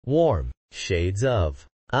Warm shades of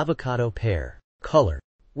avocado pear color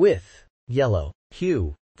with yellow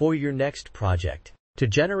hue for your next project. To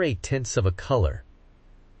generate tints of a color,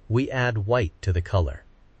 we add white to the color,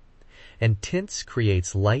 and tints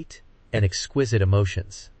creates light and exquisite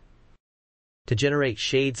emotions. To generate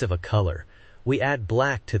shades of a color, we add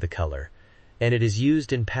black to the color, and it is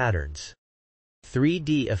used in patterns.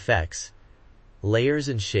 3D effects, layers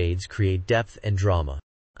and shades create depth and drama.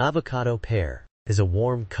 Avocado pear is a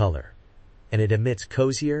warm color, and it emits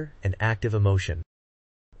cozier and active emotion.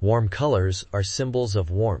 Warm colors are symbols of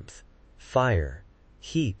warmth, fire,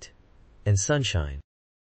 heat, and sunshine.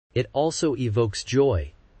 It also evokes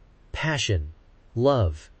joy, passion,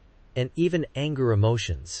 love, and even anger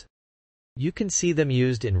emotions. You can see them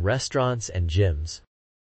used in restaurants and gyms.